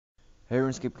Hey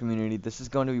RuneScape community, this is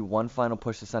going to be one final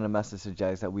push to send a message to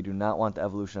Jags that we do not want the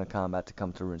evolution of combat to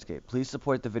come to RuneScape. Please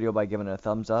support the video by giving it a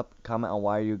thumbs up, comment on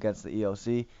why you're against the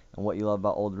EOC and what you love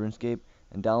about old RuneScape,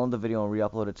 and download the video and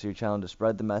re-upload it to your channel to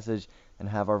spread the message and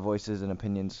have our voices and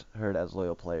opinions heard as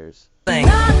loyal players.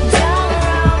 Thanks.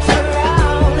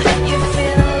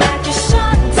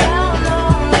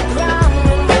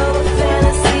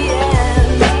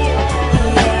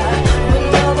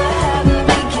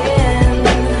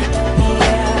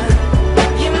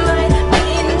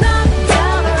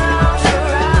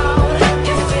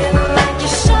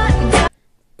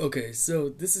 Okay, so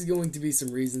this is going to be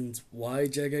some reasons why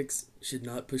Jagex should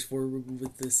not push forward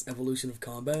with this evolution of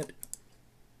combat.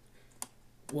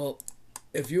 Well,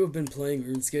 if you have been playing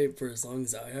RuneScape for as long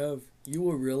as I have, you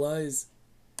will realize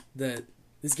that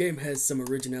this game has some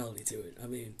originality to it. I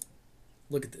mean,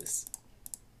 look at this.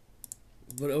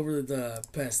 But over the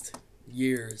past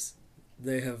years,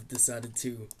 they have decided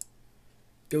to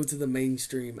go to the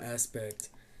mainstream aspect.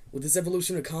 With this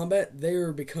evolution of combat, they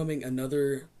are becoming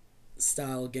another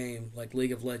style game like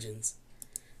League of Legends,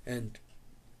 and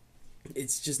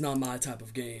it's just not my type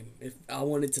of game. If I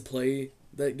wanted to play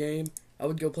that game, I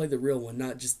would go play the real one,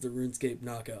 not just the RuneScape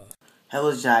knockoff.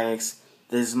 Hello Jagex,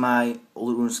 this is my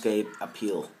RuneScape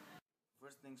appeal.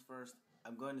 First things first,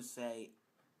 I'm going to say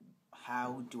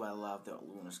how do I love the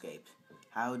RuneScape?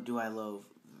 How do I love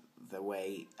the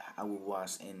way how it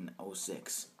was in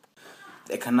 06?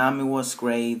 The economy was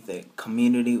great, the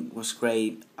community was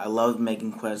great, I loved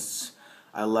making quests,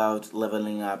 I loved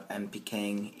leveling up and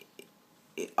PKing.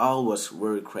 It all was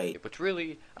very great. But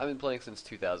really, I've been playing since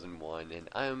 2001, and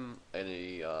I'm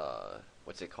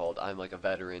I'm like a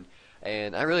veteran,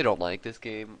 and I really don't like this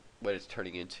game, what it's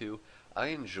turning into. I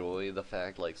enjoy the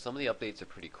fact, like, some of the updates are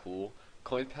pretty cool.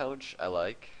 Coin Pouch, I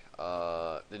like.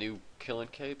 The new Killing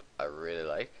Cape, I really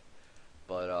like.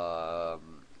 But,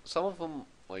 some of them,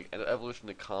 like evolution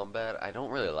to combat, I don't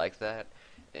really like that,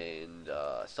 and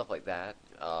stuff like that.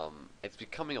 It's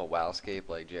becoming a WoWscape,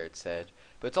 like Jared said,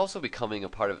 but it's also becoming a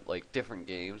part of like different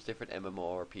games, different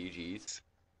MMORPGs.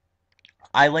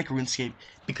 I like RuneScape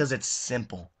because it's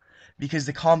simple. Because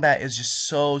the combat is just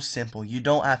so simple. You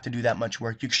don't have to do that much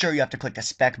work. You have to click the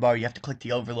spec bar, you have to click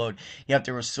the overload, you have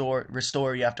to restore,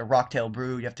 you have to rocktail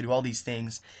brew, you have to do all these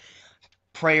things.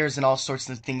 Prayers and all sorts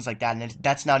of things like that, and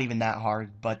that's not even that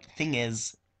hard. But the thing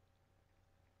is,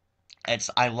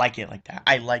 I like it like that.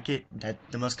 I like it that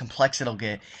the most complex it'll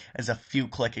get is a few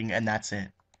clicking and that's it.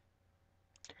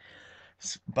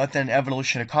 But then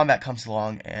Evolution of Combat comes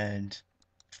along and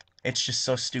it's just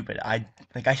so stupid. I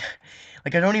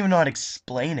don't even know how to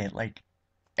explain it. Like,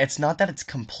 it's not that it's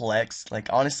complex. Like,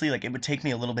 honestly, like, it would take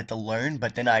me a little bit to learn,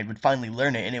 but then I would finally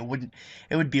learn it and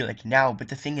it would be like now. But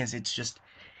the thing is,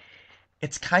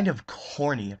 it's kind of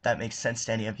corny, if that makes sense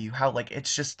to any of you. How, like,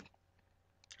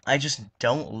 I just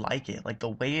don't like it. Like, the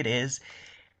way it is,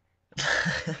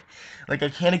 like, I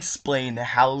can't explain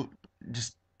how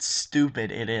just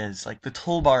stupid it is. Like, the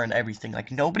toolbar and everything.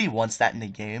 Like, nobody wants that in the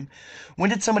game. When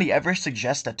did somebody ever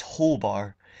suggest a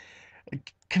toolbar?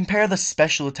 Like, compare the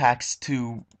special attacks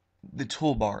to the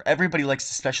toolbar. Everybody likes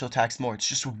the special attacks more. It's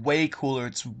just way cooler.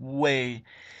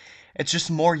 It's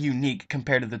just more unique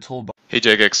compared to the toolbar. Hey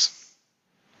Jagex,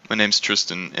 my name's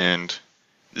Tristan, and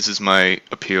this is my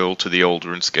appeal to the old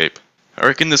RuneScape. I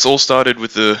reckon this all started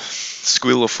with the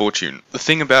Squeal of Fortune. The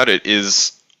thing about it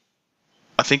is,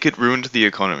 I think it ruined the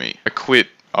economy. I quit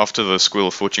after the Squeal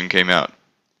of Fortune came out.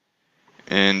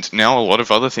 And now a lot of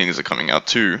other things are coming out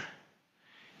too,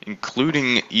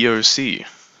 including EOC.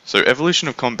 So Evolution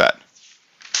of Combat.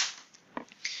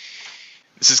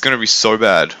 This is going to be so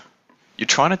bad. You're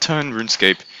trying to turn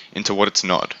RuneScape into what it's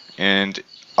not, and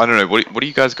I don't know, what are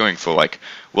you guys going for, like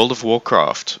World of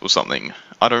Warcraft or something?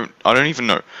 I don't even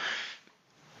know.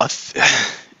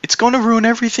 It's going to ruin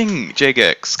everything,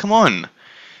 Jagex. Come on.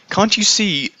 Can't you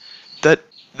see that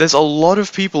there's a lot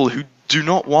of people who do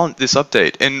not want this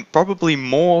update, and probably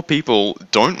more people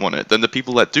don't want it than the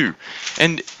people that do.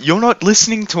 And you're not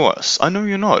listening to us. I know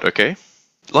you're not, okay?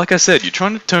 Like I said, you're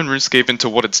trying to turn RuneScape into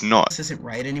what it's not. This isn't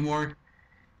right anymore.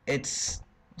 It's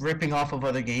ripping off of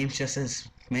other games, just as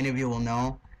many of you will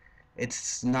know.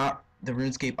 It's not the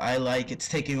RuneScape I like. It's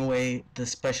taking away the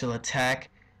special attack,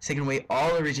 it's taking away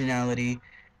all originality,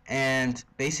 and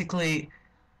basically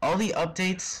all the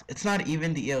updates, it's not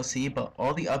even the ELC, but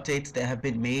all the updates that have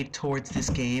been made towards this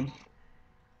game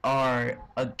are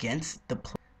against the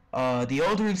the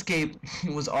old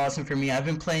RuneScape was awesome for me. I've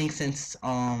been playing since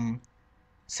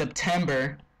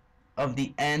September of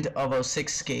the end of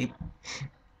 06 Scape,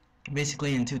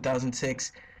 basically in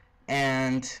 2006,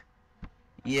 and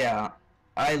yeah,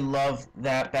 I loved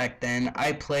that back then.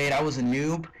 I was a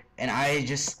noob, and I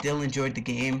just still enjoyed the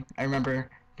game. I remember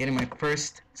getting my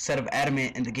first set of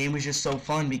Adamant, and the game was just so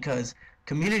fun because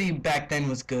community back then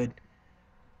was good.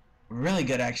 Really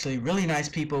good, actually. Really nice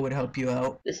people would help you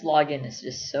out. This login is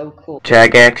just so cool.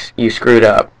 Jagex, you screwed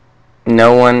up.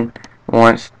 No one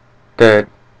wants the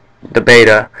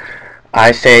beta.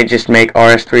 I say just make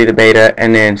RS3 the beta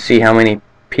and then see how many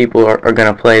people are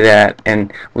going to play that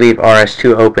and leave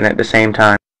RS2 open at the same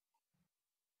time.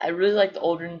 I really like the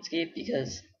old RuneScape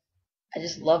because I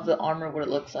just love the armor, what it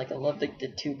looks like. I love the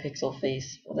 2 pixel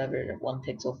face, whatever, 1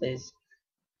 pixel face.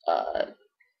 I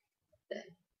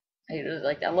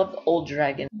love the old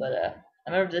dragon, but I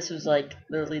remember this was like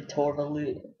literally tour of a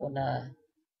loot when I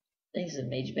think it's a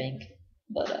Mage Bank,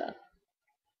 but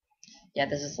yeah,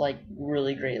 this is like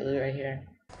really great loot right here.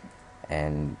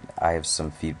 And I have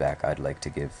some feedback I'd like to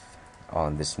give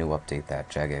on this new update that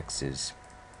Jagex is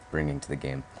bringing to the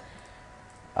game.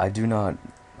 I do not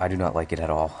like it at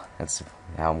all. That's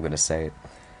how I'm gonna say it.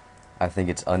 I think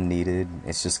it's unneeded.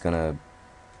 It's just gonna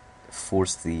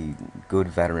force the good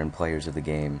veteran players of the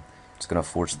game. It's gonna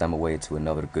force them away to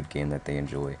another good game that they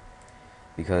enjoy.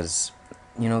 Because,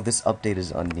 you know, this update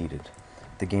is unneeded.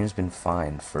 The game's been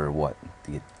fine for what,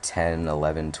 the 10,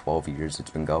 11, 12 years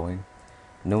it's been going.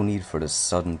 No need for the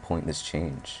sudden pointless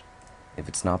change. If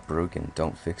it's not broken,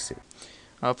 don't fix it.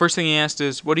 First thing he asked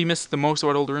is, what do you miss the most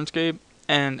about old RuneScape?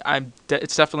 And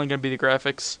it's definitely going to be the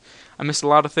graphics. I missed a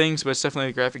lot of things, but it's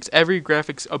definitely the graphics. Every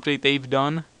graphics update they've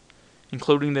done,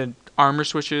 including the armor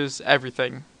switches,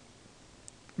 everything.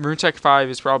 RuneTech 5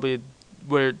 is probably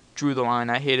where it drew the line.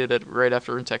 I hated it right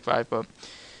after RuneTech 5, but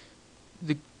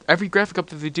every graphic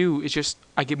update they do is just,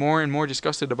 I get more and more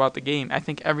disgusted about the game. I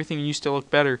think everything used to look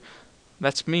better.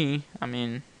 That's me. I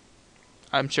mean,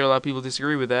 I'm sure a lot of people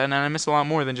disagree with that, and I miss a lot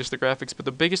more than just the graphics. But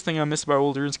the biggest thing I miss about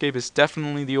old RuneScape is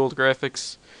definitely the old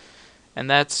graphics, and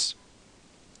that's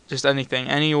just anything.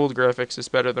 Any old graphics is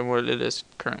better than what it is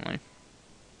currently.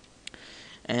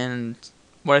 And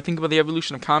what I think about the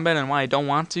evolution of combat and why I don't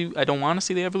want to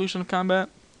see the evolution of combat,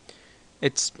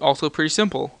 it's also pretty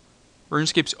simple.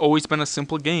 RuneScape's always been a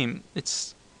simple game.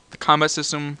 The combat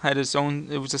system had its own.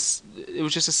 It was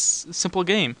just a simple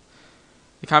game.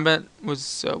 The combat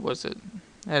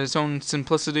had its own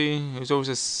simplicity. It was always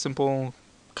a simple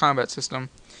combat system,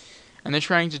 and they're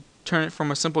trying to turn it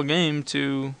from a simple game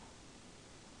to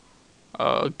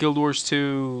Guild Wars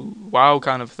 2 WoW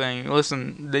kind of thing.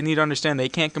 Listen, they need to understand they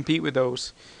can't compete with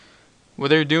those. What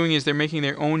they're doing is they're making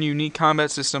their own unique combat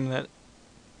system.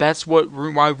 That's why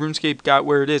RuneScape got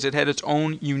where it is. It had its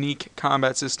own unique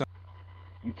combat system.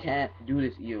 You can't do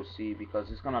this EOC because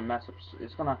it's gonna mess up.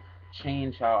 It's gonna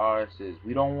change how RS is.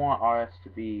 We don't want RS to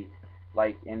be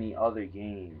like any other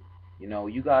game. You know,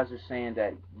 you guys are saying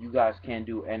that you guys can't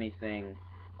do anything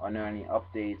on any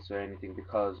updates or anything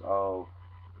because of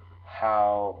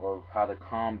how the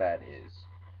combat is.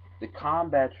 The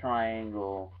combat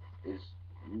triangle is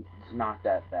not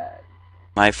that bad.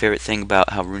 My favorite thing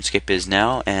about how RuneScape is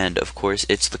now, and of course,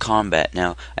 it's the combat.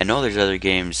 Now, I know there's other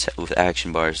games with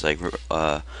action bars like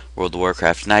World of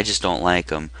Warcraft, and I just don't like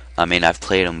them. I mean, I've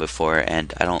played them before,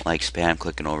 and I don't like spam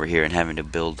clicking over here and having to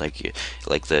build like the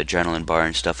adrenaline bar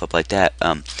and stuff up like that.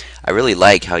 I really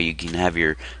like how you can have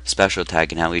your special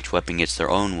attack and how each weapon gets their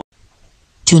own.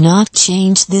 Do not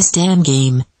change this damn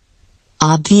game.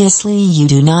 Obviously, you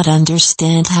do not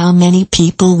understand how many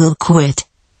people will quit.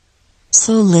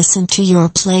 So listen to your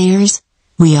players.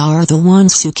 We are the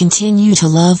ones who continue to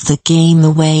love the game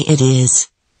the way it is.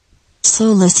 So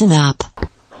listen up.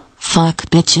 Fuck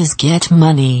bitches, get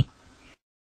money.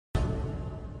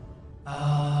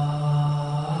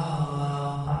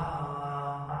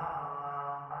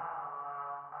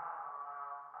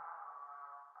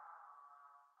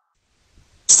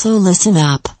 So listen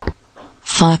up.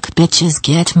 Fuck bitches,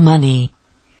 get money.